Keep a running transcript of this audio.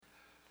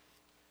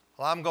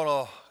Well, I'm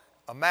going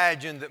to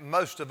imagine that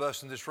most of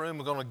us in this room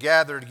are going to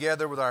gather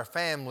together with our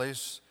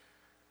families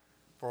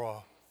for a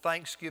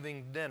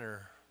Thanksgiving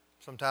dinner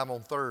sometime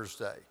on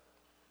Thursday.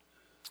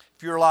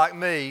 If you're like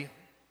me,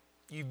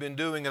 you've been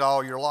doing it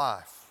all your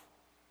life.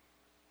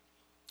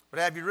 But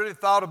have you really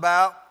thought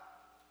about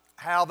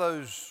how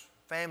those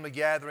family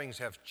gatherings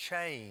have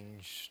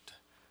changed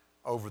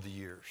over the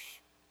years?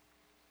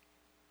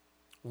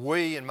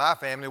 We, in my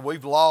family,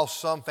 we've lost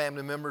some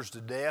family members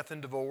to death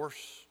and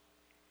divorce,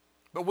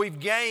 but we've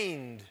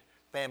gained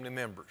family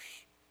members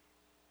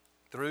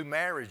through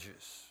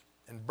marriages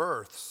and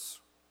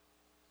births.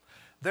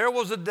 There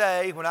was a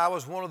day when I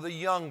was one of the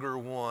younger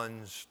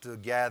ones to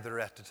gather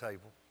at the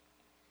table.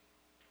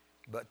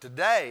 But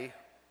today,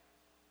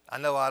 I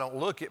know I don't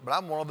look it, but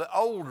I'm one of the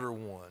older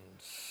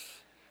ones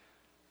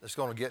that's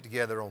going to get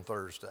together on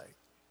Thursday.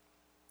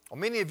 Well,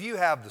 many of you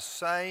have had the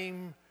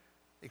same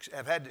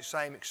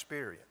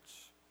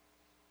experience.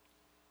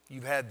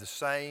 You've had the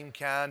same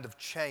kind of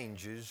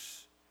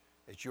changes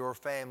at your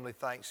family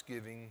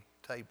Thanksgiving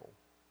table.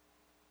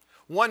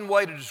 One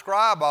way to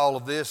describe all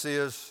of this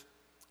is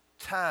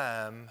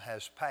time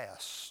has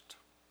passed.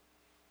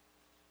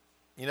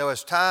 You know,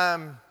 as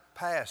time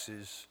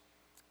passes,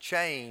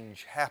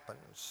 change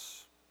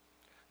happens.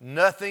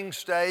 Nothing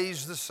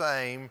stays the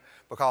same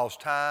because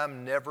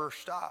time never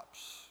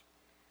stops.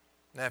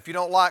 Now, if you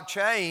don't like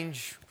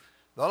change,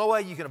 the only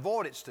way you can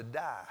avoid it is to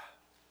die.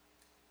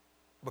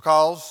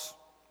 Because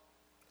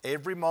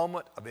every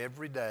moment of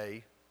every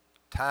day,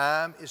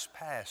 time is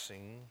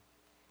passing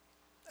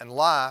and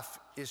life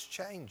is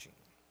changing.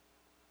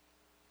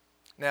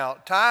 Now,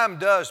 time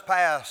does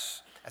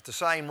pass at the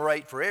same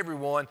rate for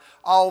everyone,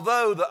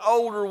 although the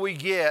older we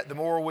get, the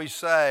more we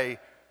say,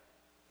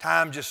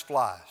 time just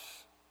flies.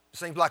 It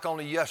seems like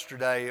only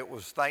yesterday it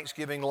was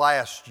Thanksgiving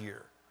last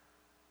year.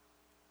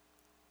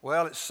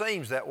 Well, it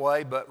seems that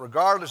way, but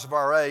regardless of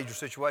our age or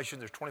situation,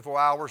 there's 24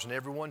 hours in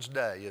everyone's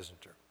day,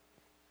 isn't there?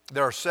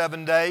 There are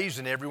 7 days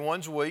in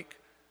everyone's week,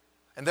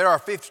 and there are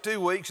 52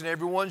 weeks in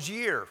everyone's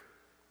year.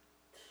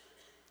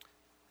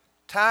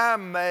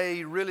 Time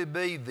may really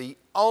be the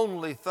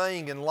only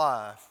thing in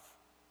life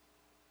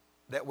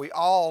that we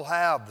all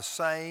have the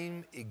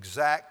same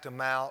exact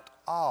amount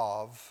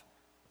of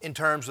in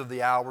terms of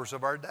the hours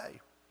of our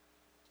day.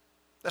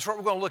 That's what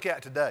we're going to look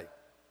at today.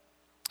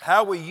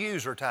 How we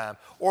use our time,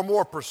 or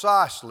more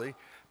precisely,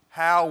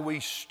 how we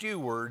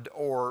steward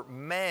or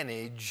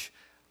manage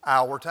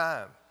our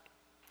time.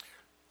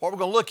 What we're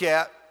going to look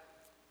at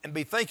and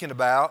be thinking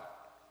about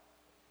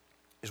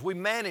is we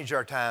manage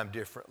our time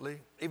differently.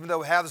 Even though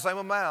we have the same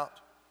amount,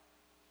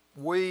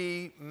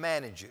 we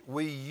manage it.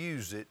 We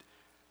use it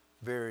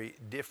very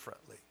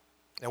differently.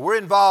 Now, we're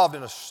involved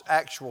in an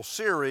actual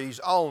series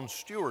on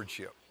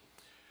stewardship.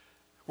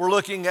 We're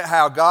looking at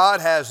how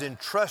God has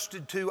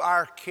entrusted to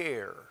our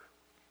care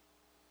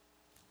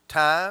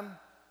time,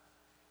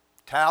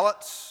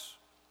 talents,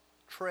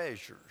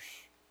 treasures.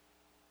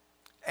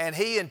 And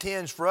He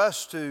intends for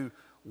us to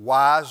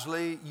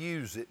wisely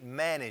use it,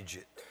 manage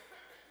it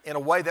in a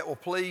way that will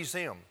please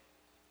Him,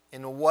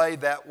 in a way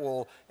that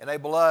will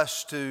enable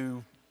us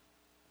to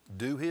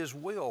do His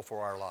will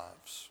for our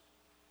lives.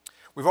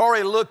 We've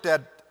already looked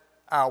at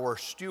our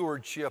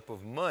stewardship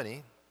of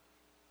money,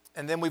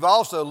 and then we've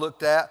also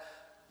looked at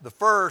the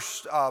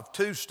first of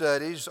 2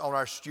 studies on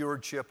our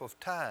stewardship of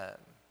time.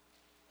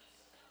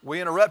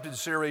 We interrupted the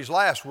series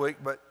last week,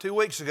 but 2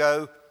 weeks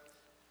ago,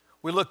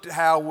 we looked at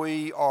how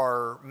we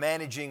are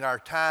managing our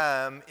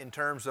time in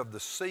terms of the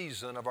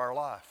season of our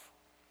life.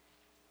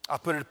 I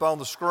put it up on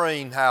the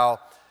screen how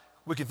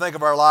we can think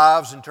of our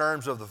lives in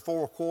terms of the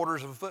 4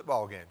 quarters of a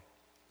football game.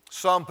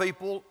 Some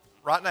people,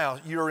 right now,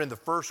 you're in the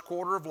first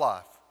quarter of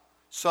life.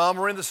 Some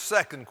are in the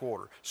second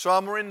quarter.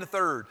 Some are in the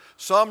third.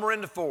 Some are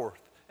in the fourth.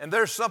 And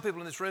there's some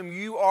people in this room,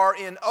 you are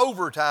in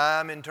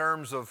overtime in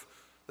terms of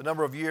the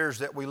number of years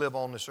that we live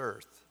on this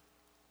earth.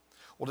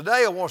 Well,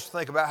 today I want us to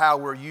think about how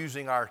we're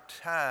using our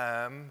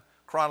time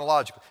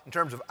chronologically in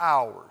terms of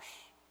hours,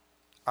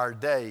 our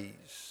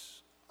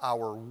days,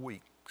 our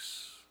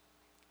weeks.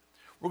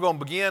 We're going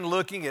to begin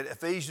looking at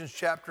Ephesians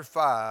chapter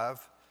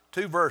 5,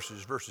 2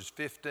 verses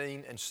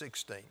 15 and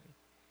 16. I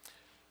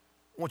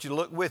want you to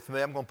look with me.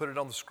 I'm going to put it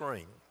on the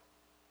screen.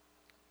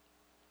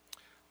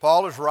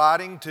 Paul is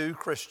writing to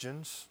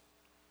Christians.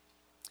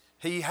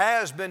 He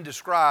has been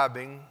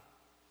describing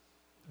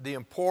the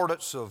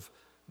importance of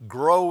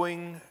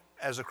growing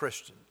as a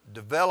Christian,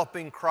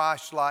 developing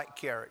Christ-like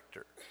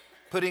character,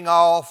 putting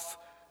off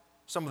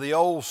some of the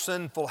old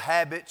sinful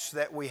habits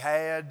that we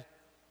had,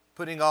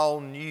 putting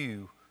on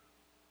new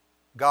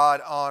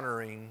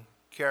God-honoring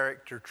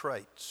character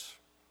traits.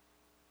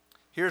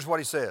 Here's what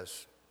he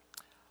says.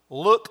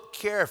 Look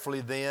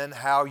carefully then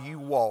how you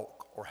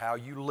walk or how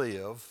you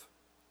live,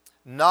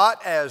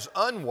 not as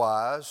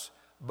unwise,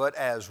 but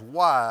as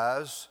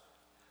wise,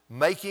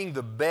 making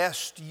the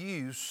best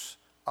use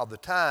of the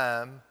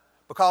time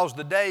because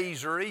the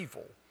days are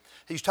evil.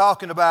 He's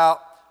talking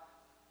about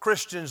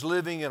Christians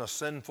living in a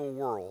sinful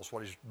world, is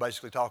what he's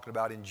basically talking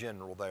about in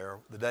general there,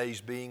 the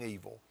days being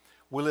evil.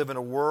 We live in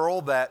a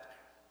world that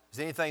is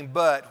anything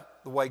but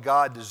the way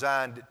God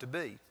designed it to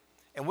be.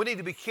 And we need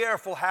to be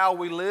careful how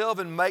we live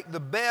and make the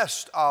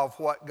best of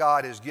what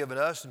God has given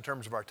us in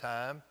terms of our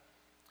time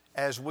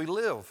as we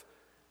live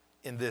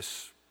in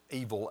this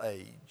evil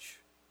age.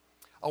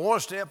 I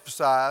want to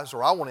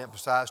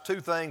emphasize two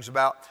things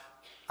about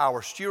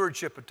our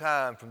stewardship of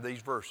time from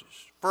these verses.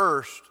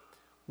 First,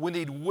 we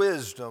need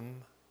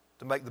wisdom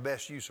to make the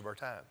best use of our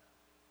time.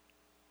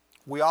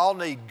 We all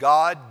need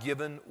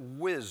God-given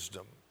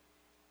wisdom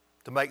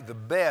to make the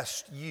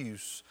best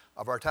use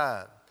of our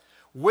time.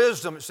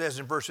 Wisdom, it says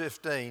in verse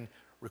 15,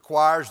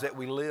 requires that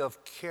we live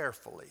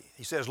carefully.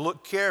 He says,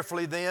 look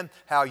carefully then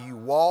how you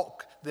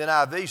walk. The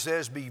NIV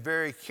says, be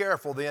very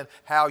careful then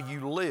how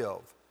you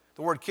live.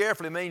 The word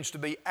carefully means to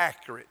be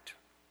accurate,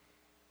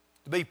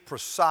 to be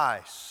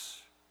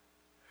precise.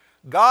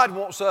 God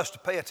wants us to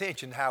pay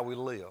attention to how we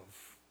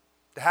live,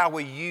 to how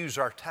we use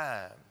our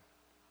time,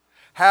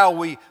 how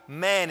we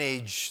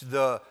manage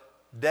the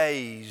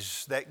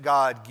days that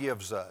God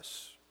gives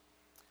us.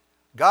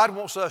 God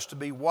wants us to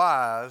be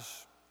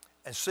wise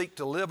and seek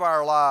to live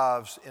our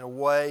lives in a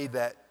way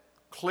that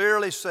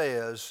clearly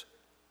says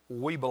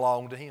we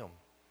belong to Him,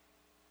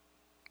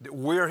 that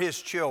we're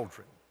His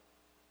children,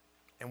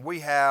 and we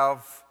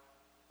have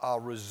a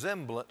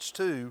resemblance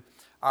to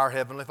our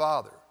Heavenly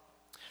Father.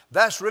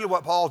 That's really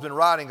what Paul's been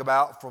writing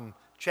about from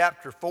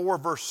chapter 4,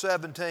 verse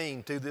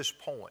 17 to this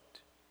point.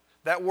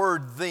 That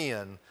word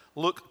then,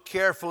 look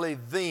carefully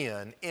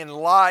then, in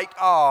light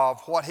of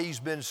what he's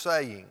been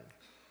saying.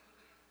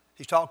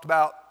 He's talked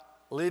about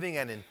living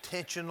an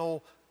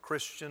intentional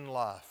Christian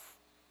life,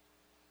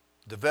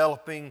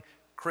 developing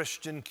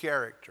Christian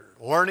character,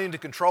 learning to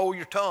control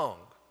your tongue,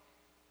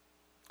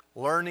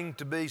 learning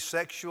to be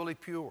sexually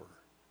pure,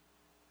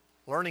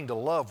 learning to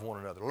love one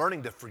another,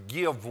 learning to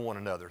forgive one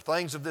another,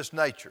 things of this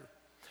nature.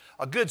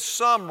 A good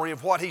summary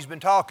of what he's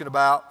been talking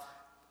about,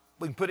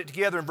 we can put it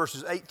together in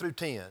verses 8 through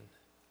 10.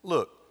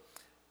 Look,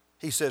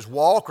 he says,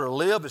 walk or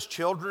live as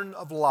children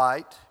of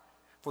light,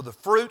 for the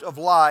fruit of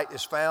light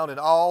is found in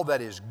all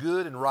that is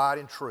good and right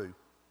and true.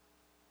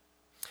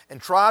 And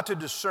try to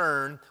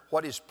discern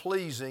what is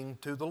pleasing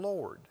to the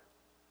Lord.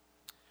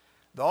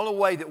 The only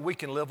way that we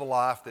can live a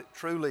life that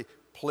truly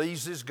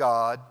pleases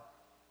God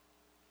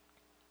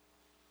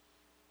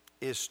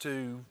is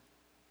to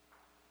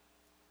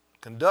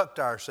conduct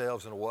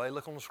ourselves in a way,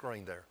 look on the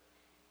screen there,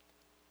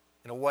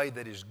 in a way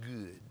that is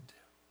good,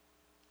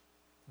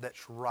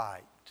 that's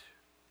right,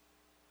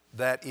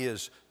 that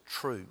is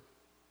true.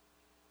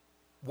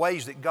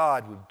 Ways that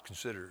God would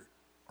consider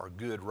are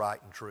good, right,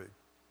 and true.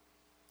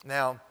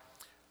 Now,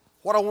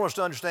 what I want us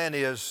to understand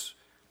is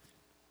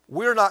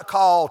we're not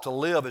called to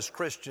live as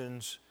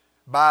Christians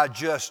by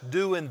just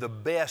doing the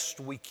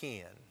best we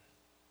can.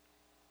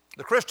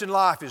 The Christian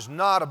life is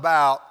not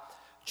about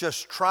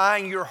just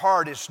trying your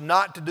hardest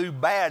not to do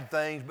bad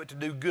things, but to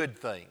do good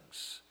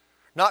things.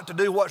 Not to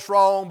do what's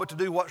wrong, but to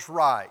do what's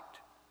right.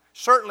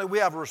 Certainly we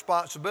have a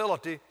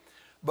responsibility,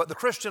 but the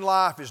Christian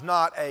life is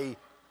not a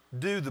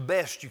do the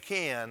best you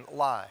can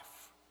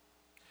life.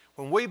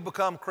 When we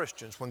become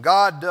Christians, when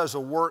God does a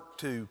work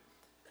to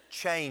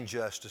change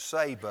us, to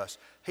save us,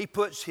 He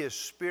puts His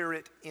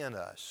Spirit in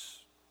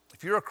us.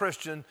 If you're a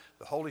Christian,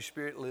 the Holy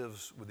Spirit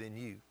lives within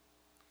you.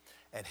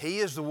 And He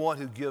is the one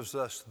who gives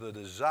us the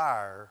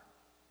desire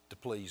to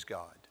please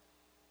God,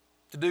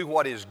 to do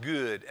what is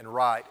good and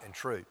right and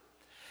true.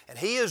 And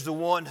He is the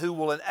one who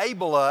will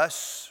enable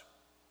us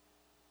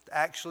to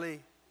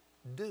actually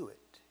do it.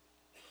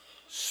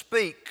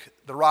 Speak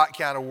the right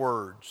kind of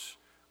words.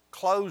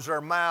 Close our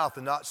mouth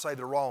and not say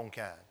the wrong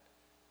kind.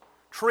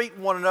 Treat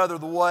one another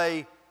the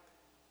way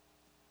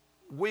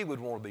we would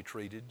want to be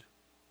treated,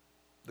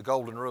 the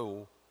golden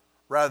rule,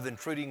 rather than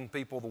treating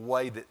people the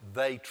way that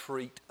they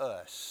treat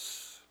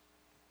us.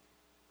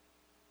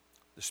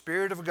 The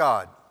Spirit of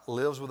God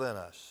lives within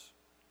us.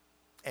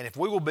 And if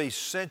we will be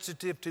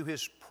sensitive to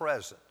His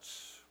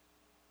presence,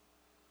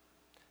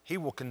 He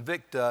will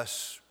convict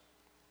us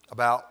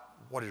about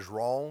what is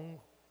wrong,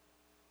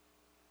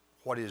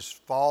 what is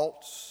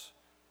false,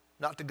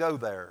 not to go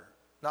there,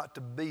 not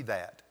to be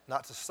that,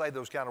 not to say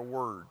those kind of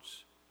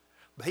words.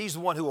 But He's the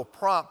one who will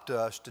prompt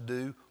us to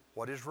do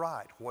what is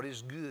right, what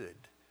is good,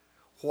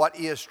 what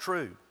is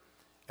true.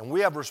 And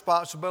we have a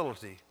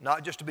responsibility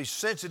not just to be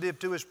sensitive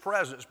to His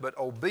presence, but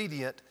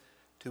obedient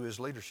to His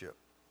leadership.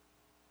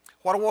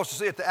 What I want us to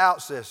see at the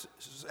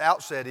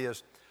outset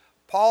is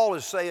Paul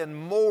is saying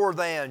more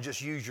than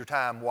just use your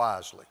time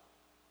wisely.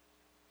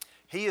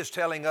 He is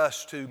telling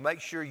us to make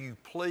sure you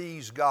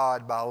please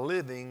God by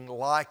living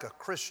like a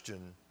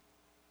Christian,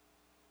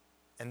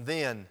 and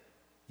then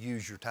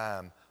use your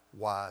time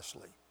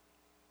wisely.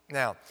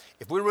 Now,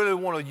 if we really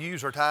want to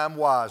use our time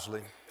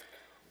wisely,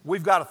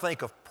 we've got to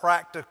think of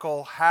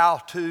practical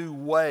how-to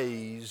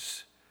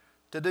ways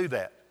to do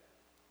that.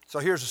 So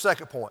here's the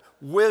second point.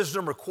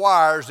 Wisdom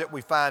requires that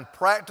we find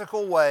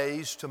practical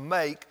ways to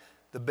make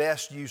the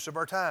best use of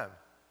our time.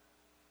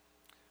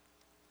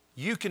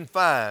 You can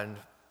find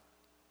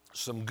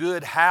some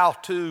good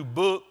how-to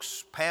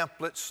books,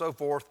 pamphlets, so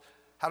forth,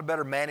 how to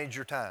better manage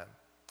your time.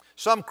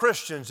 Some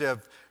Christians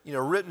have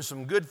written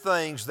some good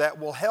things that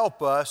will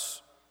help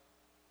us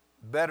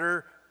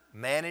better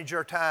manage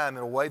our time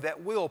in a way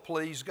that will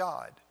please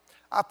God.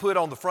 I put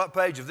on the front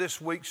page of this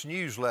week's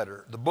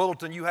newsletter, the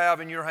bulletin you have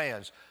in your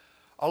hands,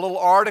 a little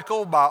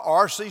article by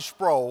R.C.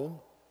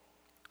 Sproul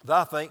that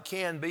I think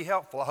can be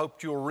helpful. I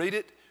hope you'll read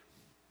it.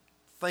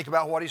 Think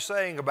about what he's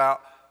saying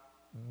about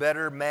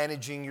better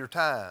managing your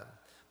time.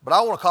 But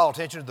I want to call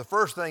attention to the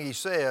first thing he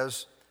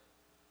says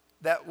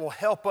that will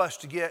help us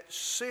to get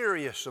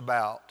serious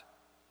about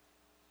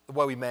the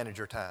way we manage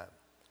our time.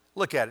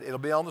 Look at it. It'll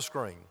be on the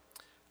screen.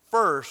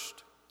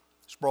 First,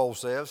 Sproul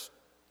says,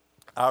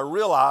 I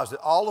realize that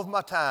all of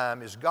my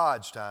time is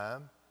God's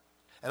time,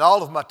 and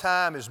all of my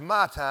time is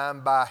my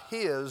time by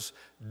His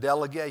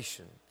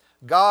delegation.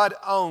 God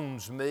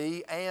owns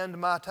me and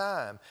my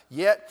time,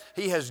 yet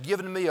He has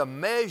given me a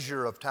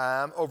measure of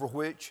time over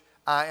which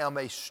I am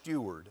a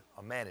steward,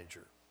 a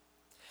manager,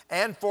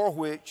 and for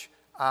which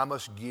I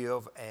must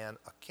give an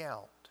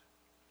account.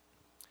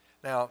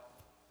 Now,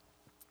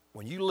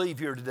 when you leave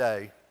here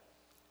today,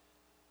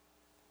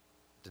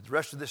 the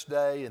rest of this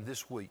day and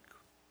this week,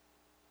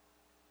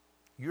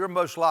 you're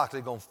most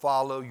likely going to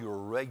follow your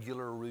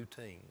regular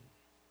routine.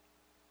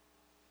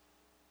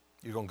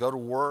 You're going to go to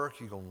work,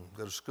 you're going to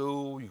go to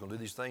school, you're going to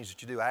do these things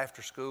that you do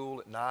after school,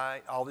 at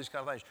night, all these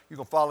kind of things. You're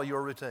going to follow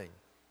your routine.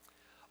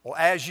 Well,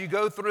 as you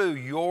go through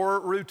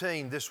your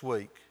routine this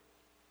week,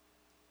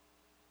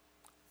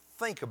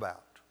 think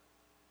about,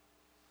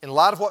 in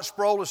light of what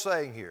Sproul is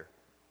saying here,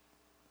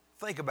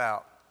 think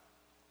about,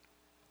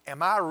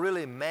 am I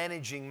really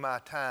managing my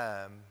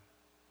time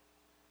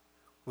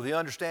with the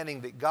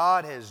understanding that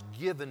God has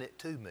given it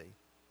to me?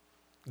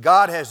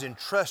 God has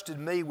entrusted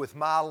me with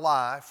my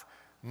life,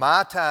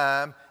 my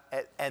time,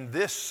 and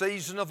this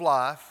season of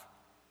life.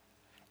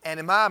 And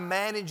am I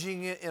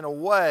managing it in a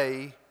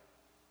way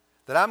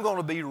that I'm going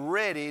to be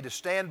ready to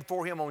stand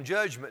before Him on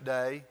Judgment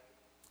Day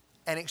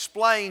and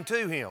explain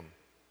to Him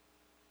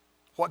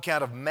what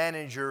kind of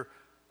manager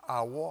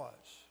I was?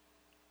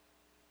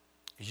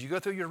 As you go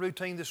through your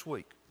routine this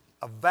week,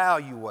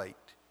 evaluate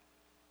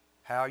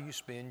how you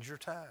spend your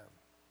time.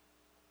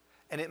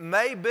 And it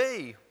may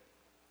be,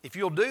 if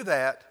you'll do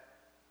that,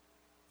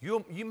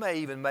 you may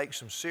even make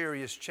some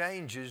serious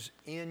changes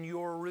in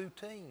your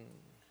routine.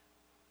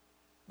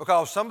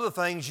 Because some of the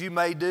things you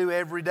may do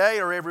every day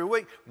or every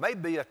week may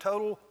be a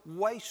total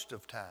waste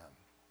of time.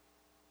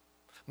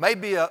 May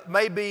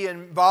be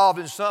involved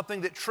in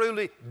something that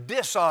truly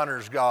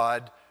dishonors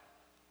God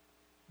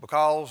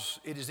because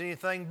it is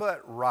anything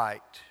but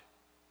right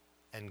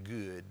and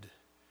good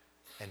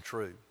and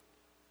true.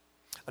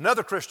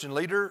 Another Christian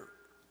leader,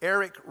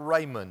 Eric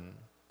Raymond,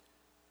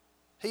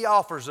 he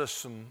offers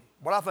us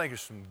what I think is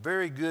some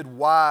very good,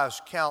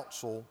 wise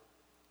counsel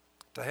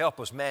to help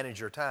us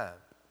manage our time.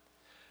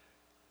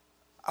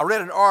 I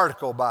read an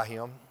article by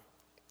him,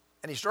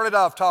 and he started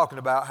off talking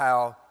about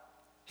how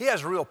he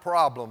has a real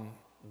problem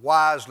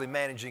wisely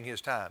managing his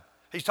time.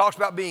 He talks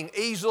about being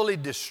easily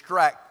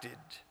distracted.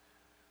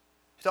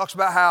 He talks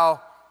about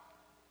how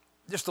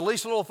just the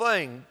least little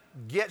thing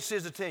gets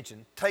his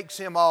attention, takes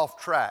him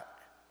off track.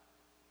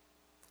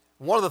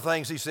 One of the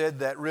things he said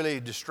that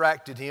really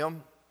distracted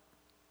him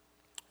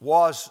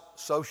was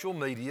social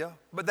media,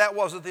 but that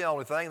wasn't the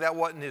only thing. That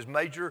wasn't his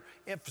major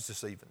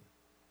emphasis even.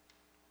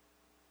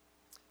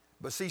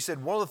 But he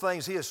said one of the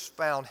things he has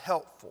found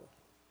helpful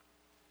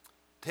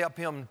to help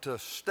him to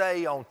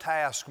stay on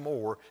task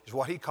more is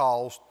what he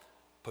calls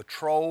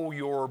patrol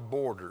your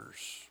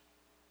borders.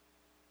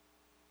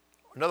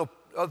 Other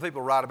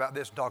people write about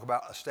this and talk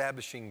about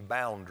establishing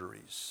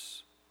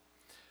boundaries.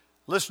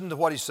 Listen to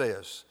what he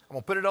says. I'm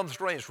going to put it on the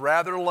screen. It's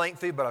rather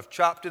lengthy, but I've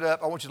chopped it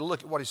up. I want you to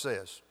look at what he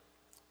says.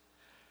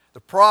 The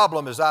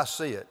problem, as I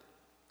see it,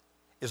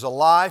 is a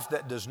life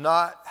that does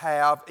not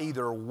have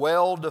either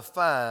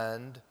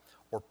well-defined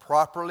or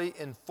properly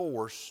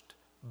enforced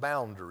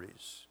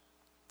boundaries.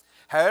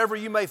 However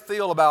you may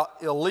feel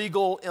about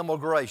illegal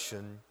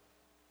immigration,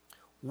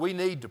 we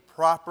need to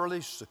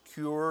properly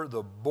secure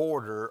the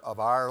border of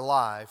our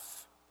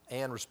life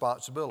and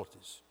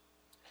responsibilities.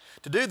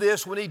 To do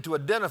this, we need to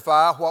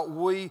identify what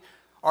we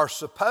are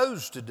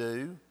supposed to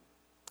do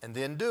and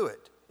then do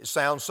it. It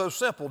sounds so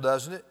simple,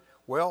 doesn't it?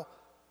 Well,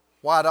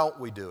 why don't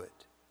we do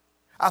it?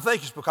 I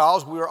think it's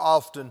because we are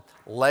often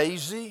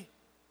lazy,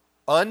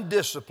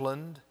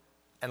 undisciplined,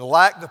 and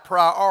lack the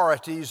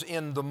priorities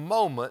in the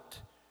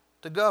moment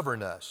to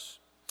govern us.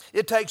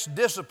 It takes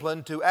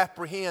discipline to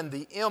apprehend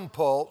the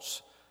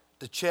impulse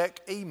to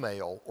check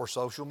email or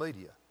social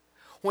media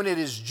when it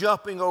is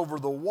jumping over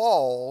the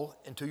wall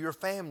into your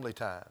family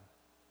time.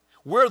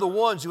 We're the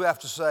ones who have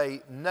to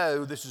say,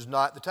 no, this is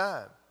not the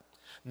time.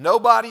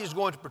 Nobody is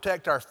going to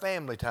protect our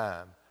family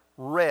time,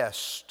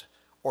 rest,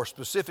 or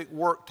specific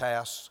work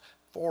tasks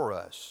for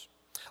us.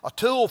 A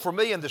tool for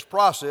me in this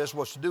process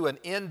was to do an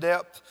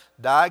in-depth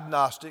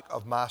diagnostic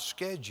of my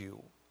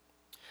schedule.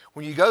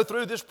 When you go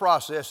through this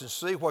process and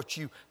see what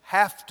you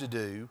have to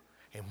do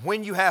and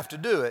when you have to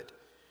do it,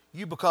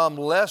 you become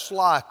less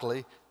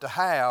likely to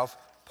have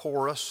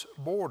porous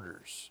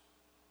borders.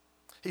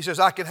 He says,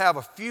 I can have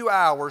a few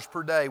hours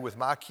per day with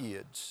my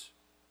kids.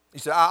 He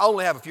said, I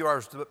only have a few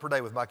hours per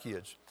day with my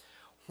kids.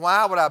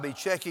 Why would I be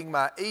checking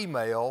my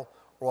email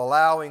or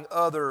allowing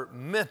other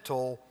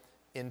mental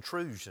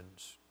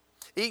intrusions?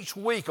 Each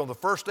week, on the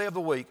first day of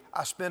the week,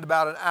 I spend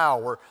about an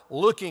hour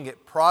looking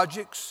at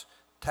projects,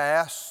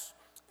 tasks,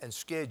 and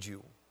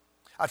schedule.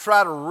 I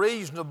try to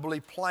reasonably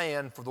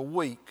plan for the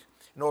week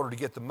in order to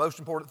get the most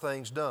important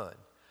things done.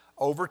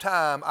 Over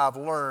time, I've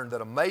learned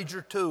that a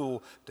major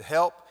tool to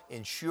help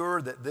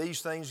ensure that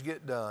these things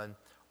get done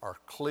are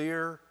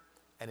clear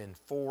and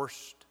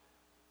enforced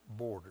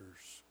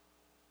borders.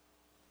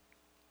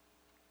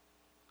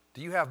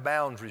 Do you have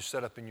boundaries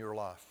set up in your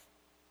life?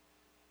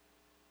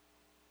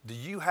 Do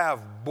you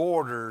have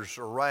borders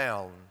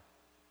around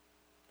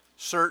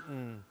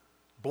certain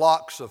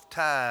blocks of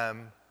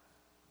time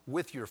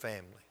with your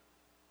family?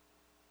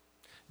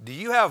 Do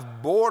you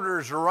have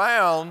borders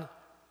around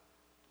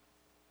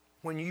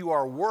when you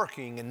are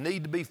working and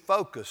need to be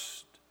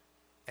focused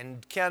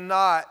and do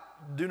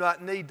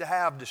not need to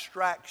have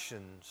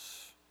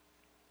distractions?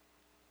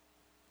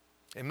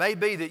 It may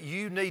be that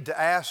you need to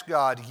ask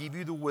God to give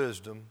you the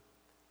wisdom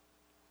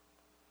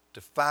to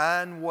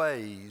find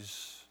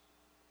ways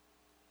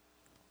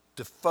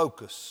to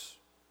focus,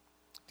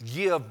 to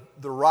give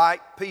the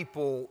right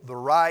people the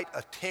right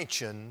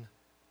attention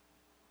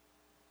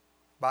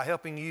by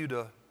helping you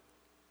to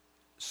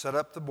set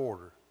up the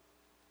border,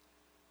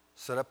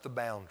 set up the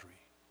boundary,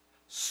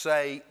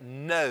 say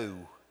no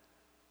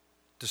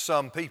to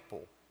some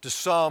people, to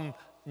some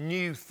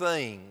new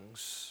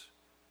things.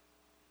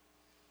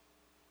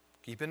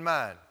 Keep in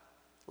mind,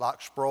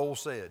 like Sproul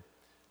said,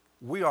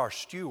 we are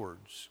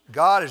stewards.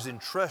 God has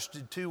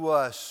entrusted to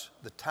us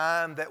the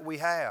time that we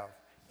have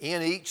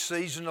in each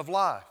season of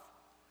life.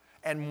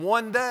 And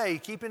one day,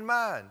 keep in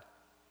mind,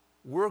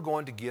 we're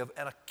going to give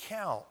an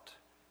account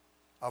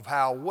of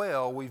how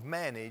well we've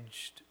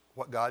managed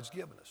what God's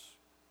given us.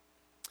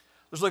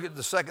 Let's look at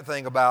the second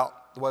thing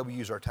about the way we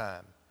use our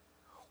time.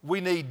 We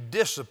need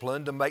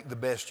discipline to make the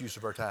best use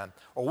of our time.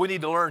 Or we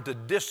need to learn to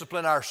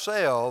discipline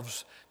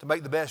ourselves to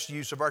make the best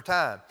use of our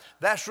time.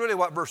 That's really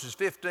what verses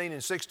 15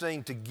 and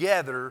 16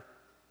 together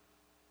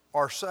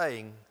are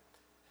saying.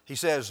 He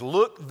says,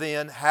 look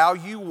then how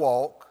you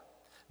walk,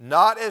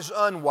 not as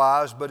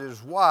unwise, but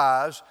as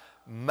wise,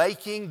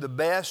 making the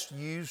best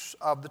use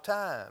of the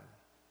time.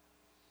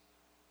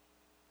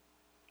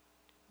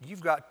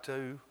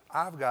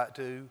 I've got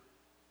to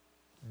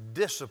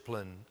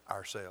discipline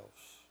ourselves.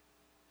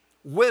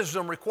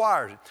 Wisdom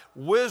requires it.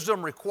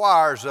 Wisdom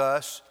requires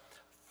us,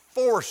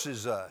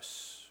 forces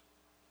us.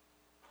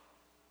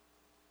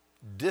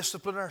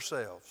 Discipline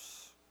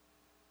ourselves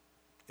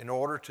in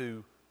order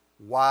to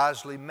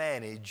wisely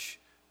manage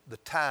the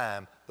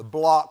time, the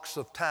blocks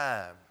of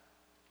time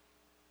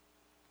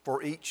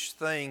for each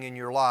thing in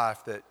your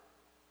life that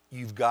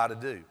you've got to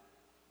do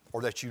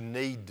or that you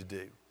need to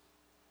do.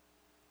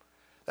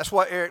 That's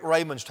what Eric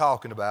Raymond's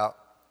talking about.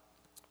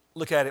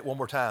 Look at it one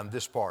more time,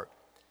 this part.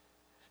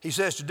 He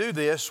says to do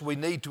this, we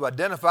need to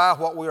identify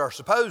what we are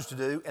supposed to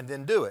do and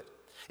then do it.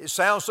 It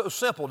sounds so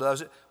simple,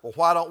 does it? Well,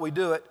 why don't we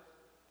do it?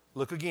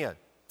 Look again.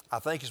 I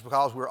think it's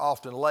because we're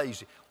often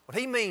lazy. When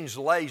he means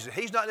lazy,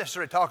 he's not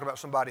necessarily talking about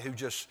somebody who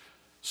just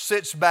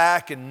sits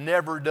back and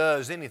never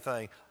does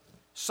anything.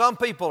 Some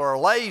people are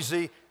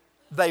lazy.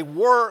 They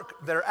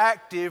work, they're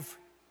active,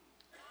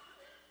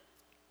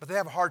 but they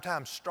have a hard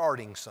time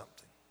starting something.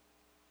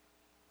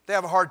 They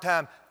have a hard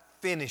time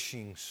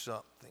finishing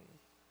something.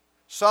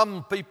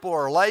 Some people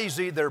are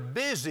lazy. They're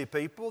busy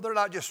people. They're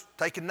not just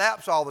taking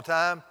naps all the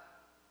time,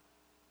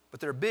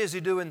 but they're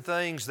busy doing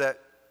things that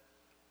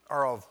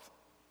are of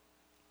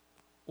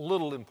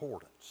little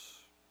importance,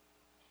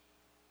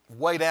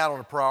 way down on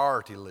the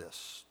priority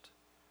list.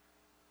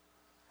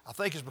 I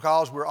think it's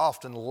because we're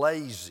often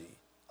lazy,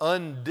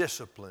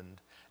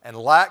 undisciplined, and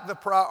lack the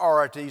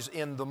priorities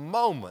in the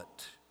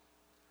moment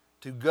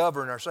to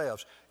govern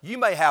ourselves. You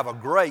may have a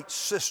great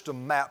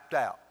system mapped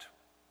out.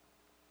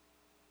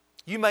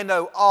 You may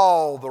know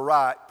all the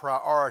right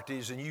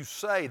priorities and you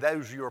say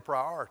those are your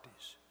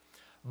priorities.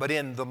 But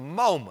in the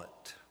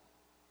moment,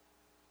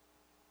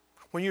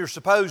 when you're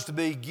supposed to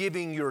be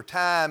giving your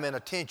time and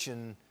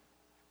attention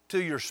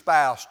to your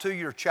spouse, to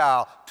your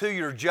child, to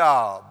your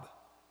job,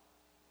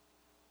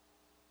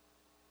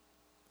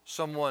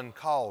 someone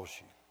calls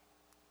you,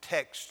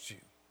 texts you,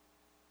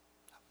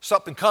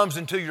 something comes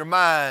into your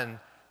mind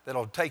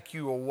that'll take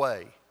you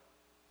away,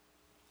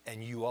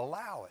 and you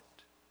allow it.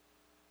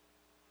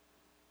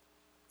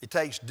 It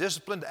takes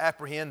discipline to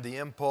apprehend the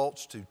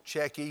impulse to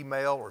check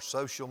email or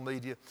social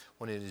media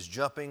when it is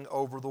jumping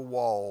over the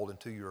wall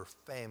into your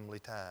family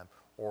time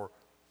or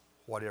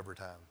whatever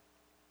time.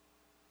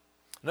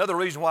 Another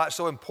reason why it's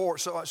so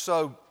important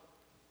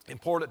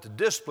to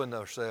discipline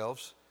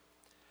ourselves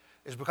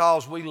is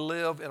because we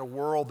live in a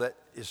world that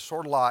is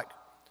sort of like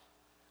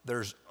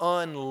there's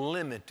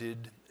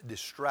unlimited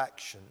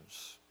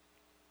distractions.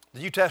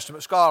 The New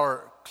Testament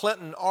scholar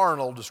Clinton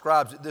Arnold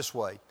describes it this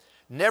way: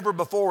 never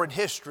before in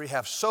history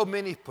have so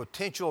many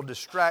potential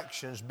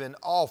distractions been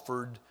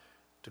offered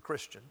to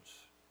Christians.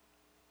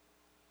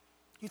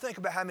 You think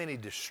about how many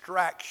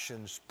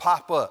distractions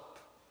pop up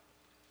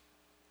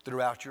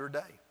throughout your day.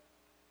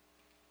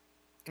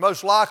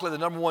 Most likely the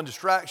number one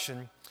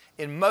distraction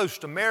in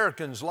most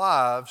Americans'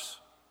 lives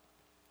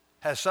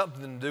has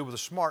something to do with a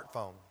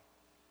smartphone.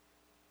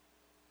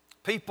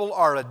 People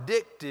are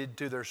addicted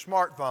to their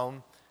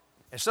smartphone.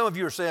 And some of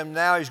you are saying,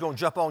 now he's going to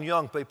jump on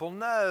young people.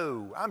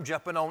 No, I'm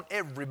jumping on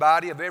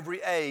everybody of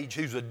every age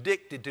who's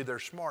addicted to their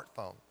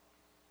smartphone.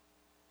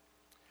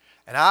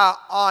 And I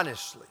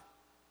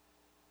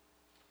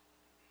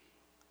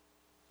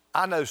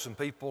know some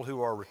people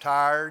who are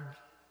retired,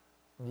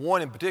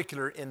 one in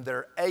particular in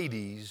their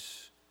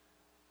 80s,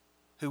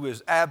 who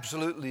is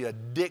absolutely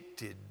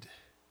addicted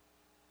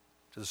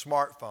to the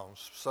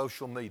smartphones,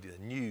 social media,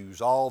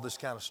 news, all this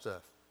kind of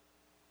stuff.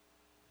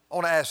 I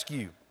want to ask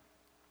you,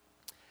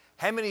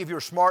 how many of your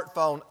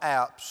smartphone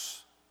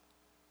apps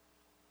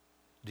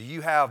do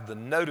you have the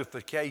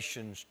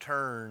notifications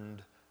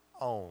turned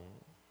on?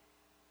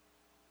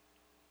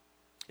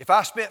 If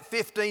I spent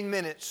 15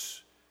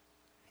 minutes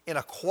in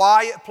a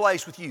quiet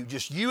place with you,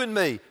 just you and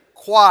me,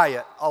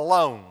 quiet,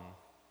 alone,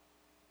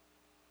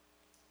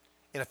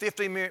 in a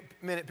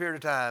 15-minute period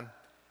of time,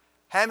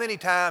 how many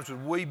times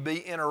would we be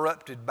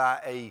interrupted by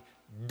a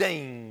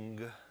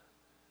ding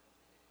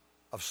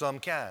of some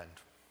kind?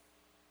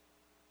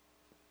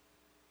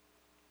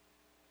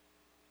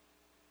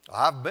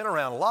 I've been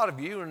around a lot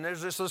of you, and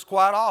there's this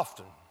quite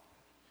often.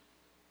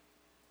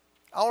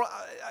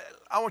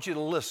 I want you to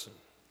listen.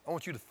 I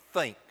want you to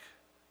think.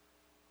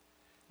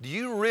 Do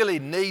you really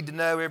need to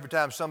know every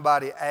time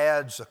somebody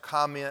adds a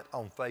comment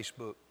on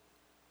Facebook?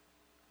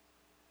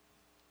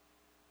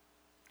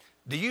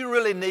 Do you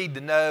really need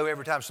to know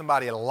every time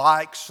somebody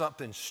likes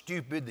something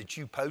stupid that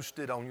you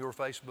posted on your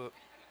Facebook?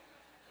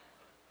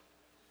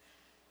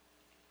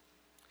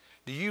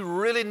 Do you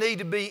really need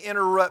to be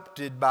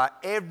interrupted by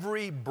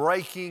every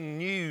breaking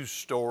news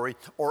story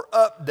or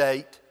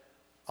update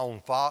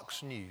on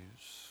Fox News?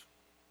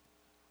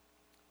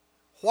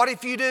 What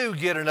if you do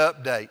get an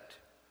update?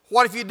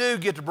 What if you do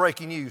get the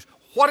breaking news?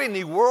 What in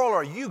the world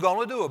are you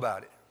going to do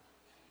about it?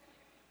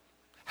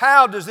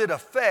 How does it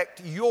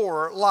affect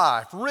your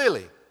life,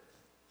 really?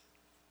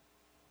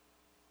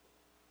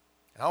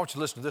 And I want you to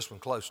listen to this one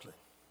closely.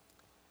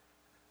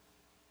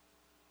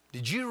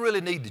 Did you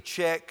really need to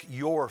check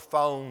your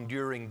phone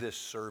during this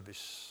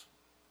service?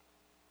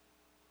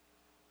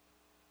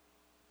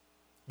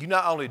 You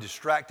not only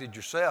distracted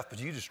yourself,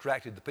 but you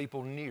distracted the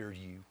people near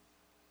you.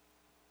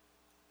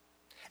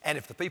 And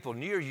if the people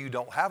near you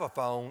don't have a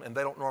phone, and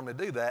they don't normally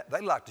do that, they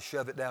like to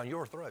shove it down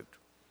your throat.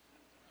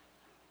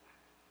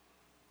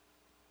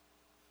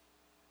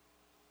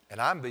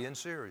 And I'm being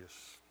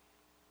serious.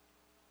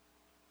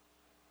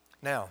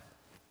 Now,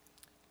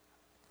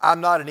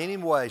 I'm not in any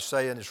way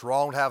saying it's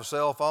wrong to have a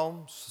cell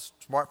phone,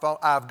 smartphone.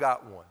 I've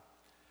got one.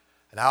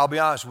 And I'll be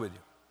honest with you,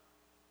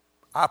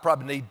 I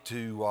probably need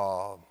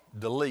to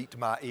delete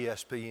my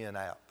ESPN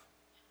app.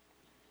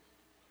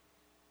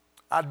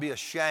 I'd be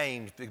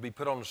ashamed if it could be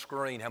put on the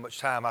screen how much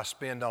time I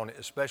spend on it,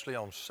 especially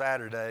on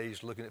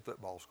Saturdays looking at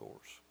football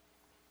scores.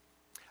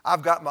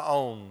 I've got my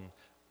own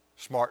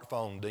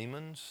smartphone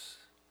demons.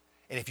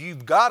 And if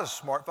you've got a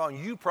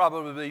smartphone, you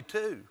probably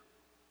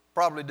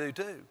do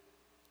too.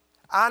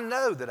 I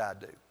know that I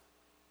do.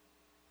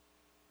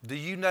 Do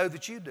you know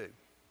that you do?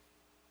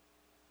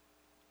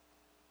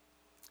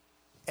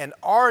 And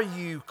are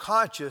you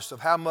conscious of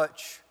how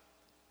much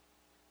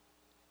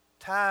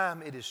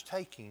time it is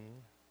taking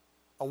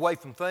away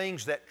from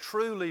things that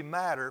truly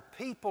matter,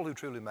 people who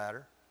truly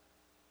matter?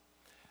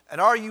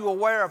 And are you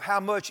aware of how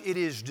much it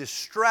is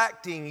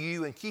distracting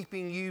you and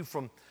keeping you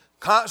from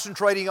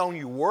concentrating on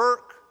your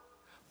work,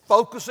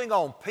 focusing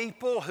on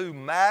people who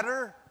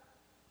matter?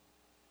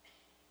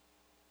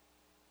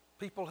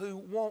 People who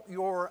want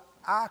your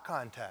eye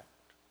contact.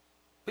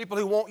 People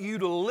who want you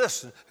to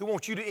listen, who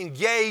want you to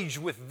engage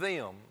with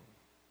them.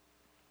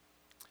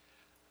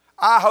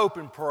 I hope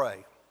and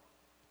pray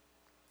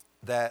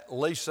that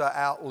Lisa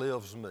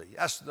outlives me.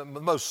 That's the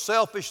most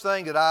selfish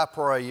thing that I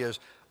pray is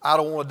I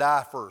don't want to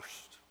die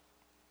first.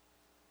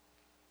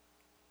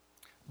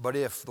 But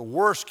if the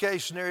worst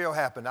case scenario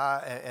happened,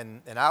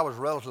 and I was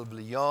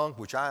relatively young,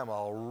 which I am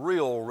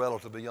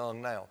relatively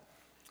young now,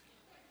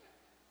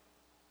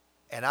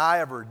 and I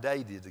ever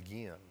dated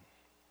again,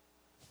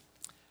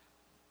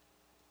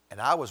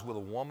 and I was with a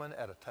woman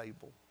at a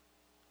table,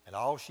 and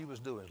all she was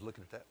doing is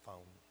looking at that phone,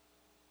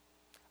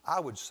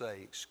 I would say,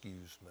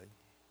 excuse me,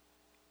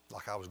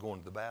 like I was going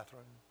to the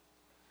bathroom,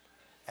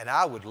 and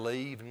I would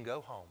leave and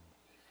go home.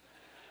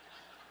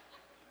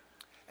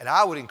 And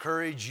I would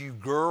encourage you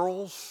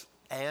girls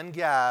and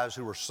guys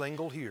who are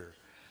single here,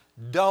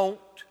 don't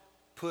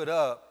put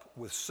up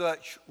with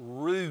such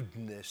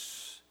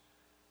rudeness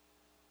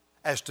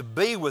as to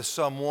be with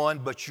someone,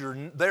 but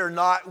they're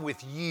not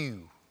with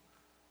you.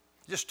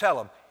 Just tell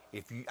them,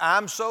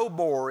 I'm so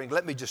boring,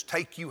 let me just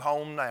take you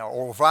home now.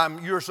 Or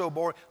if you're so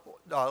boring,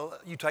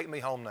 you take me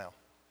home now.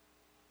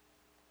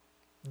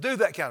 Do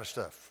that kind of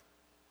stuff,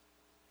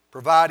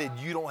 provided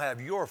you don't have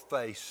your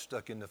face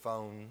stuck in the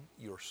phone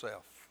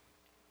yourself.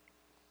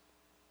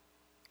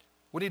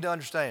 We need to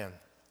understand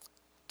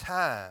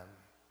time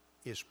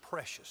is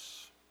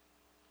precious.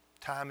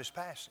 Time is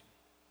passing.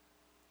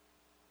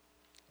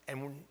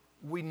 And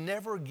we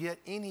never get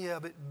any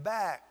of it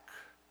back.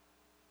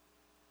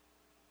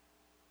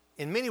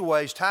 In many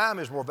ways, time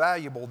is more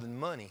valuable than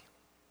money.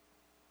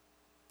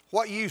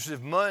 What use is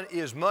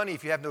money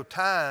if you have no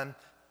time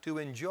to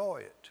enjoy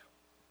it?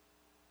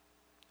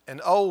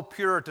 An old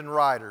Puritan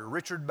writer,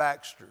 Richard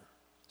Baxter,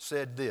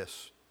 said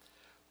this: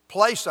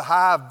 place a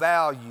high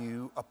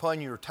value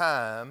upon your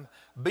time.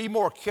 Be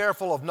more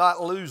careful of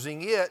not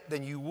losing it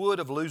than you would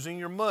of losing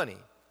your money.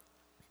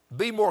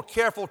 Be more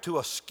careful to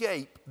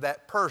escape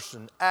that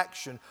person,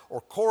 action,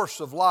 or course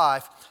of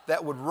life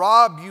that would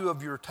rob you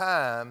of your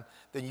time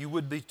than you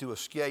would be to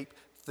escape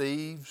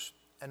thieves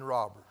and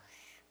robbers.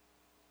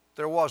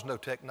 There was no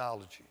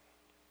technology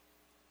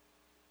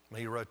when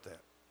he wrote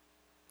that.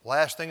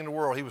 Last thing in the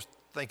world he was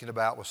thinking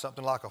about was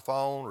something like a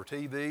phone or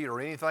TV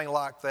or anything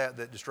like that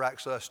that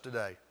distracts us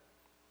today.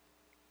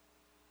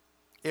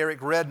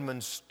 Eric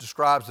Redmond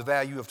describes the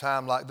value of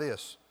time like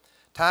this: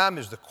 time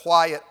is the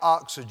quiet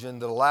oxygen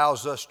that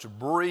allows us to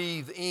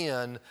breathe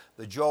in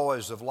the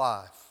joys of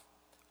life.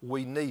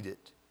 We need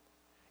it.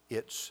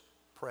 It's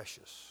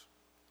precious.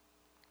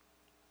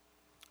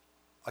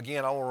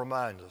 Again, I want to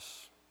remind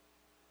us,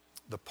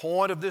 the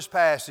point of this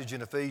passage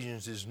in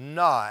Ephesians is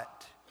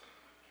not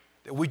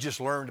that we just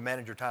learn to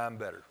manage our time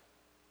better.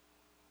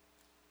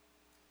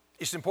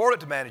 It's important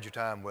to manage your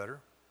time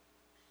better,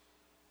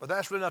 but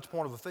that's really not the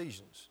point of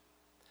Ephesians.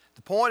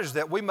 The point is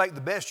that we make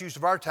the best use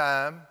of our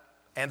time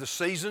and the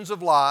seasons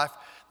of life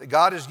that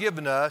God has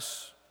given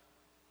us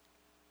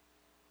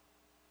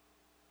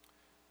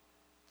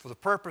for the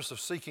purpose of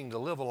seeking to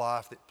live a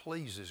life that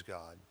pleases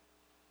God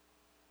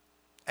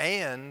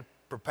and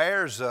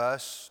prepares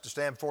us to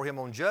stand before Him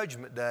on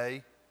Judgment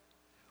Day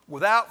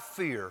without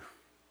fear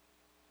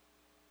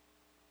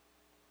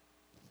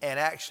and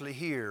actually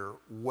hear,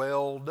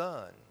 "Well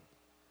done,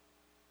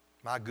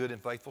 my good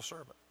and faithful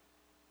servant."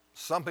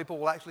 Some people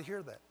will actually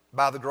hear that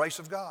by the grace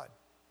of God.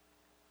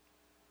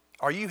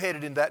 Are you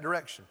headed in that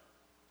direction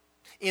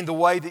in the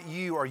way that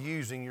you are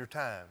using your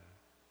time?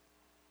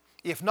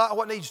 If not,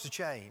 what needs to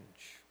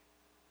change?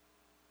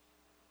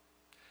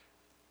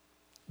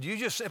 Do you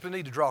just simply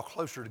need to draw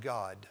closer to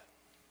God?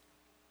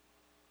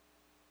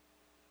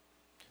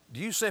 Do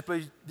you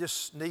simply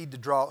just need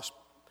to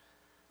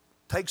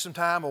take some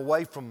time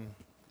away from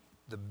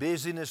the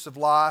busyness of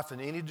life and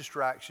any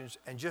distractions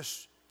and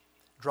just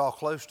draw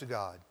close to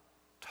God?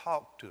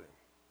 Talk to Him.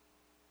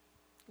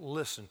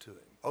 Listen to Him.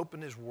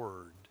 Open His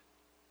Word.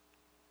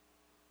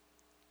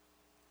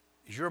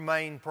 Is your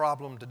main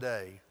problem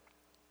today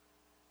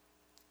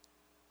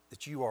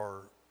that you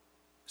are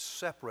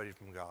separated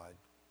from God?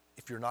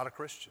 If you're not a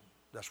Christian,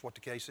 that's what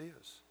the case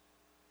is.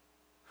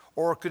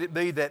 Or could it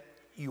be that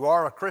you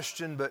are a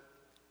Christian, but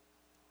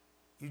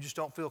you just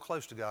don't feel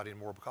close to God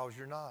anymore because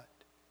you're not?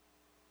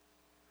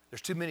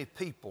 There's too many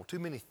people, too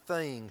many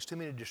things, too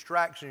many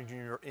distractions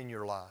in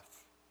your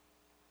life.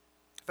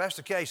 If that's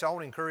the case, I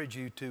want to encourage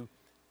you to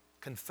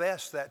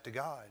confess that to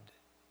God.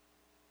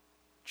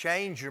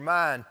 Change your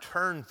mind,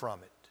 turn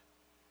from it.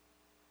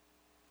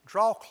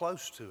 Draw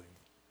close to Him.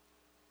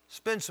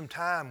 Spend some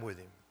time with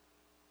Him.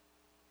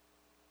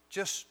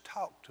 Just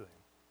talk to Him.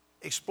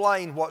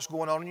 Explain what's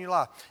going on in your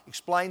life.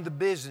 Explain the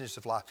business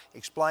of life.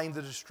 Explain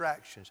the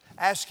distractions.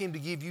 Ask Him to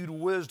give you the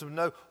wisdom to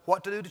know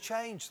what to do to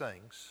change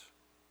things.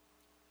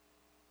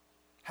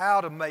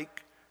 How to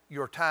make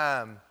your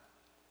time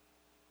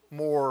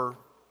more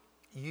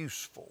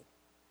useful.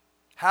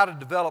 How to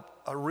develop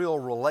a real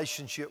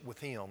relationship with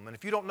Him. And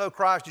if you don't know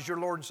Christ as your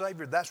Lord and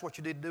Savior, that's what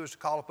you need to do, is to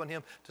call upon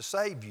Him to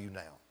save you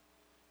now.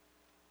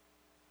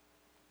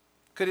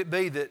 Could it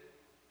be that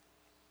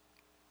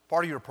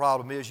part of your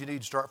problem is you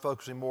need to start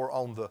focusing more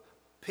on the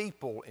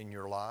people in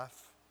your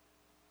life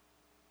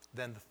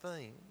than the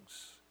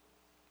things?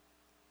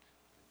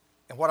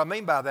 And what I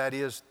mean by that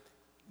is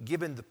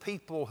giving the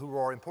people who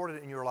are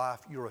important in your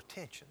life your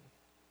attention.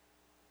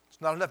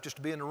 It's not enough just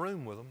to be in the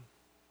room with them,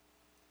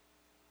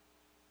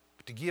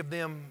 but to give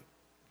them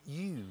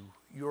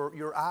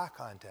your eye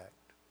contact.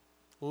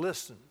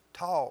 Listen,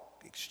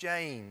 talk,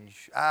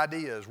 exchange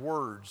ideas,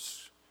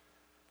 words.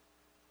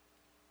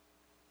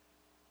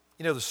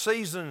 You know, the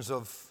seasons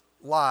of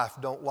life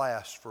don't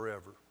last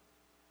forever.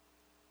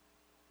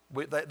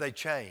 They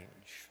change.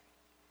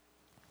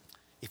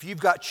 If you've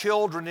got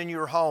children in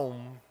your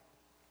home,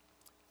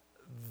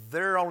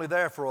 they're only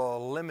there for a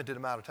limited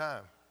amount of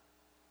time.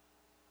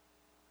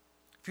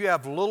 If you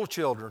have little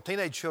children,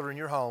 teenage children in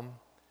your home,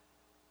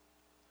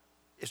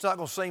 it's not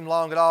going to seem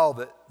long at all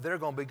that they're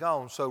going to be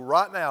gone. So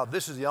right now,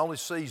 this is the only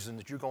season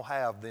that you're going to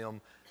have them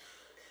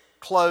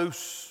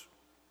close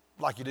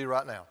like you do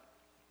right now.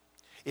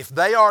 If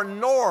they are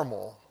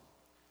normal,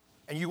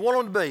 and you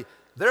want them to be,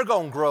 they're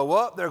going to grow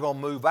up, they're going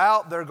to move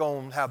out, they're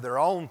going to have their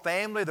own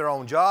family, their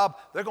own job,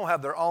 they're going to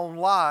have their own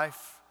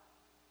life.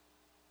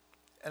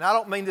 And I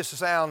don't mean this to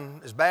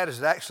sound as bad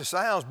as it actually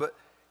sounds, but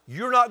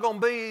you're not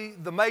going to be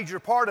the major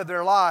part of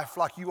their life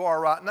like you are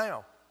right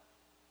now.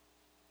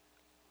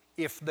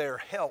 If they're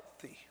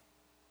healthy.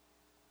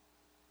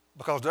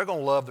 because they're going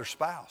to love their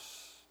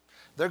spouse.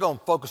 They're going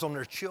to focus on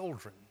their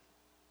children.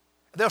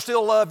 They'll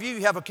still love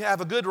you, have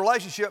a good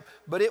relationship,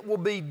 but it will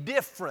be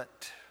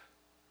different.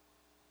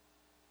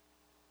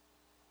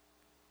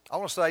 I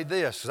want to say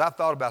this, because I've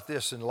thought about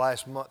this in the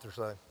last month or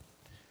so.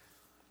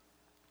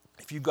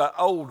 If you've got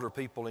older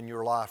people in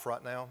your life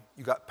right now,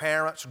 you've got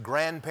parents,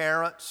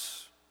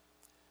 grandparents,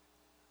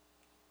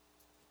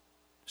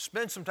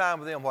 spend some time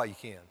with them while you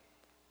can.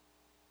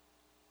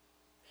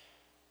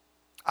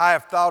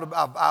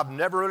 I've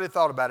never really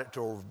thought about it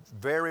until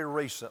very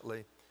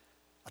recently.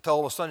 I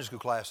told a Sunday school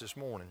class this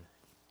morning.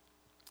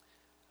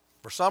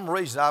 For some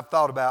reason, I've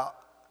thought about,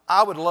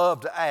 I would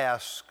love to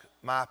ask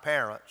my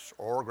parents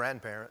or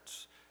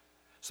grandparents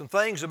some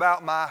things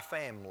about my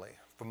family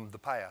from the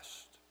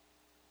past.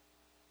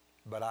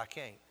 But I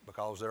can't,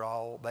 because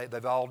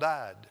they've all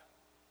died.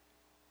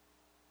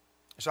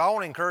 So I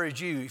want to encourage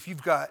you, if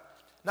you've got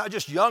not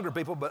just younger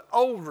people, but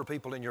older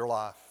people in your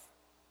life,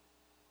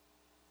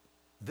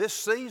 this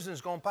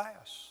season's going to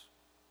pass.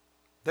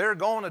 They're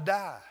going to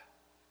die.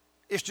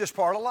 It's just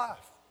part of life.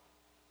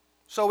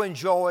 So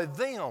enjoy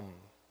them.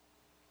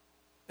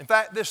 In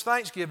fact, this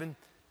Thanksgiving,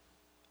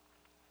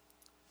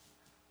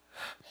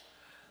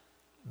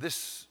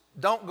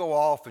 don't go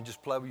off and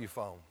just play with your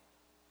phone.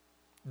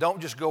 Don't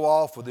just go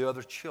off with the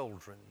other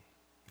children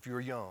if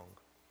you're young.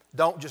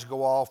 Don't just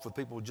go off with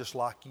people just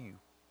like you.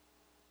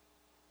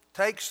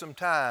 Take some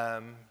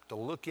time to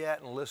look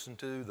at and listen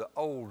to the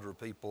older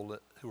people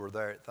who are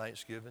there at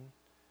Thanksgiving,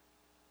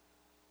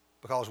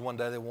 because one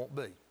day they won't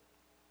be.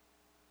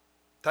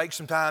 Take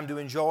some time to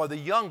enjoy the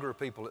younger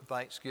people at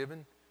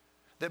Thanksgiving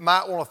that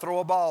might want to throw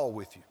a ball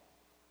with you,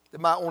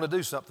 that might want to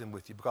do something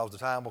with you, because the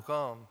time will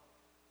come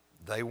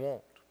they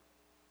won't.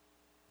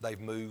 They've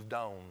moved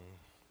on.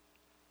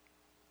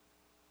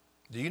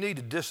 Do you need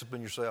to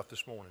discipline yourself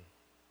this morning?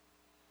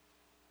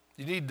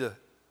 Do you need to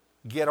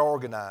get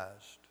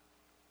organized?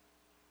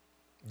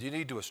 Do you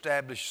need to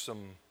establish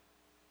some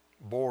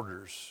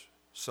borders,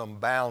 some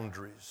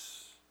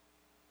boundaries?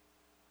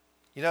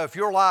 You know, if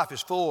your life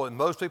is full, and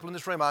most people in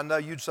this room, I know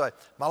you'd say,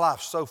 my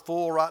life's so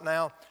full right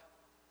now.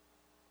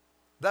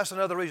 That's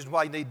another reason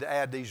why you need to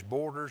add these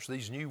borders,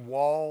 these new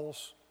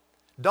walls.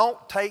 Don't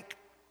take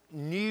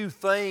new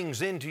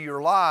things into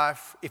your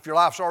life if your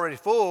life's already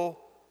full.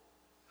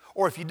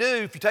 Or if you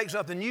take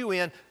something new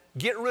in,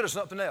 get rid of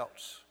something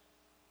else.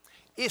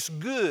 It's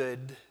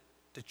good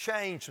to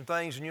change some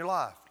things in your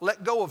life.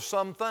 Let go of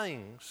some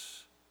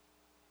things,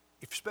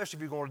 especially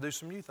if you're going to do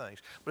some new things.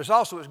 But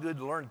it's good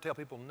to learn to tell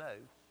people no.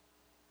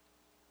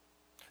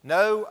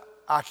 No,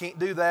 I can't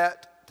do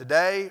that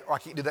today, or I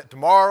can't do that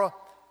tomorrow.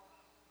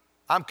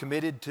 I'm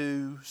committed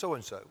to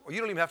so-and-so. Or you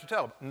don't even have to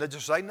tell them.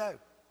 Just say no.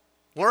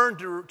 Learn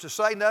to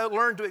say no.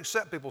 Learn to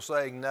accept people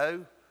saying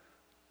no,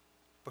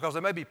 because they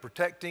may be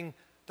protecting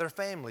their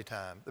family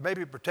time. They may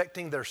be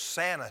protecting their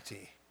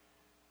sanity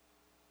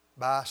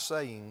by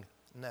saying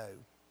no.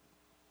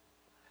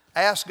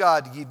 Ask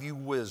God to give you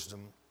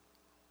wisdom.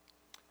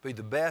 Be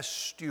the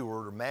best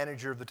steward or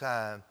manager of the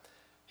time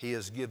He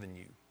has given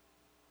you.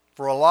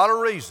 For a lot of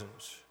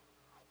reasons.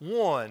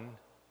 One,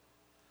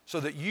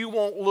 so that you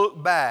won't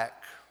look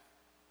back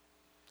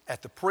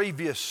at the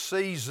previous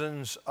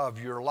seasons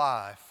of your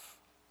life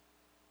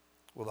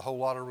with a whole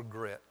lot of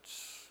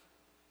regrets.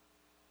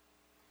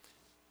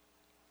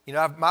 You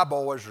know, my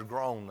boys are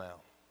grown now,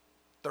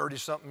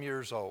 30-something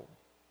years old.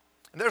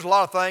 And there's a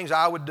lot of things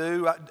I would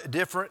do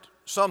different,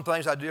 some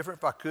things I'd do different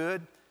if I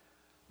could,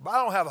 but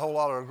I don't have a whole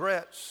lot of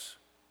regrets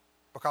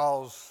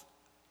because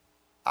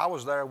I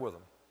was there with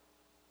them.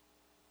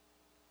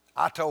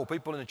 I told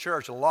people in the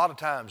church a lot of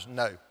times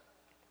no,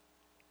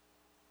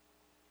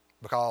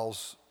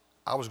 because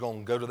I was going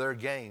to go to their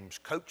games,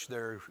 coach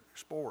their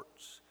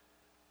sports.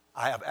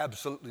 I have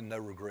absolutely no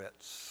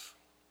regrets.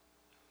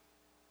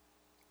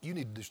 You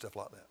need to do stuff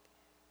like that.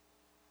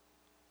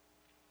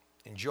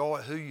 Enjoy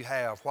who you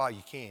have while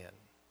you can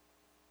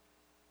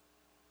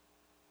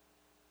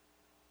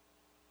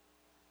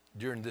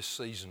during this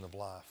season of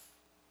life.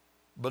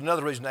 But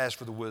another reason to ask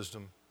for the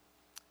wisdom,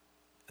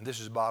 and this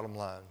is the bottom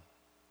line,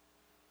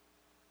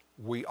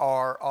 we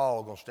are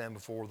all going to stand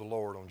before the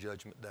Lord on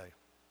Judgment Day.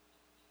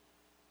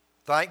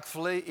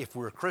 Thankfully, if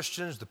we're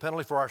Christians, the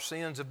penalty for our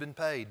sins have been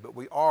paid, but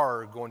we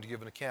are going to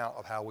give an account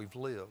of how we've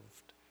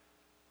lived,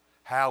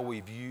 how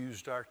we've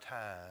used our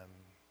time.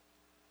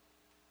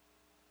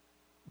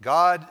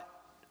 God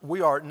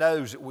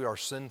knows that we are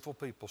sinful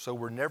people, so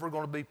we're never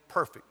going to be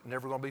perfect,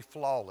 never going to be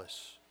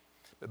flawless.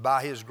 But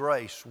by His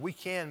grace, we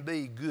can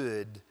be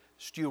good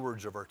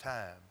stewards of our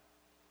time.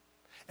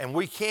 And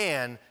we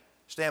can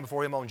stand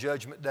before Him on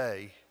Judgment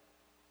Day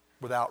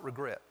without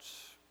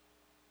regrets,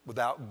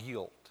 without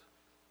guilt.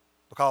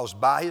 Because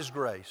by His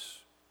grace,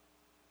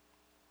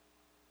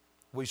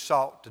 we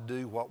sought to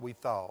do what we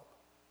thought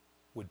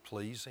would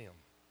please Him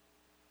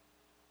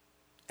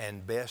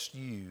and best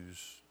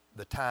use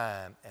the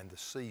time and the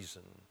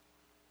season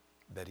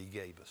that He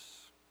gave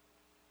us.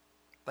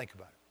 Think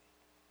about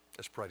it.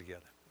 Let's pray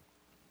together.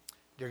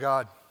 Dear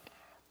God,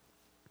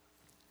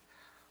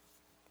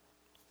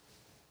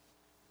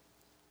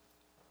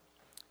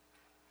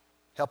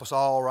 Help us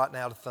all right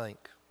now to think.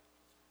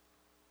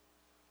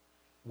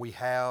 We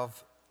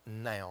have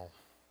now.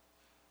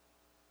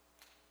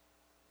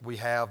 We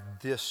have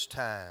this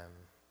time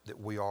that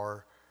we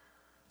are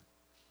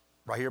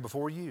right here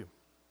before you.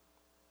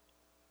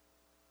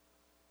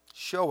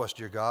 Show us,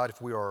 dear God,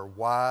 if we are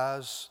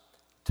wise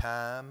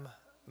time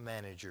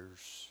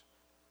managers.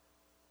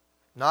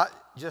 Not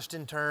just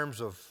in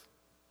terms of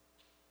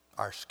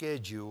our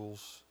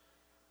schedules,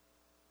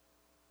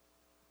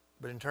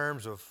 but in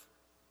terms of,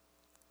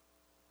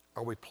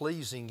 are we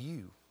pleasing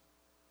you?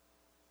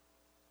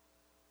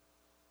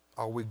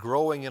 Are we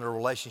growing in a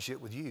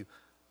relationship with you?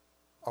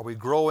 Are we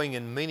growing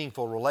in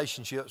meaningful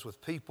relationships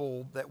with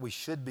people that we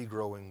should be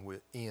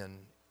growing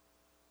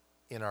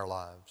in our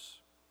lives?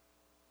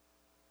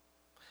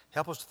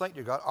 Help us to think,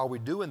 dear God, are we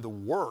doing the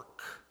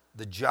work,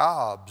 the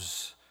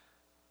jobs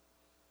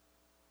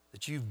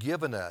that you've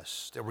given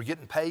us, that we're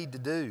getting paid to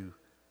do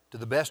to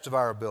the best of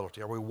our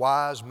ability? Are we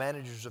wise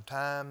managers of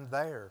time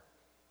there?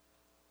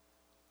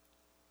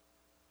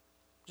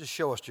 Just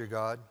show us, dear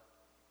God,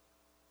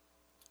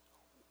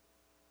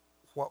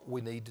 what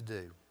we need to do.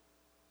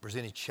 If there's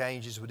any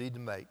changes we need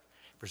to make,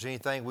 if there's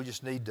anything we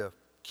just need to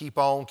keep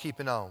on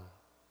keeping on.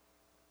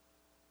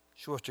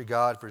 Show us, dear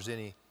God, if there's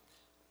any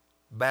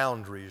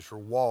boundaries or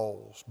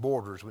walls,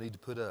 borders we need to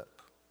put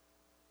up.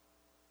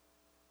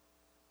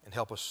 And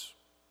help us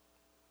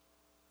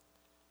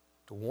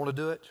to want to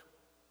do it,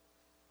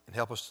 and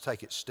help us to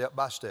take it step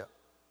by step.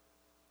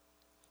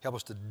 Help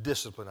us to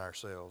discipline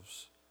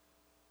ourselves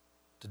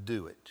to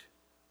do it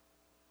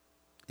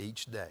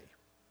each day.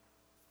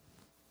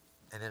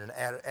 And in an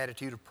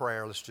attitude of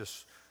prayer, let's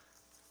just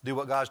do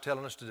what God's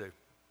telling us to do.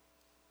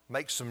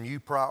 Make some new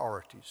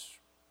priorities.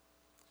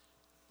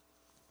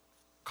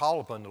 Call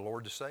upon the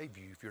Lord to save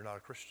you if you're not a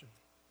Christian.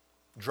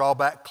 Draw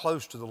back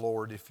close to the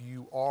Lord if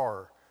you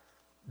are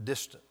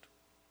distant.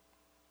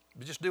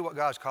 But just do what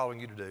God's calling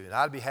you to do. And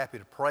I'd be happy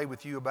to pray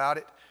with you about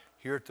it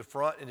here at the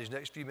front in these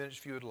next few minutes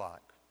if you would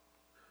like.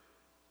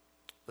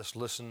 Let's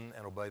listen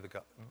and obey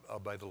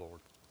the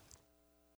Lord.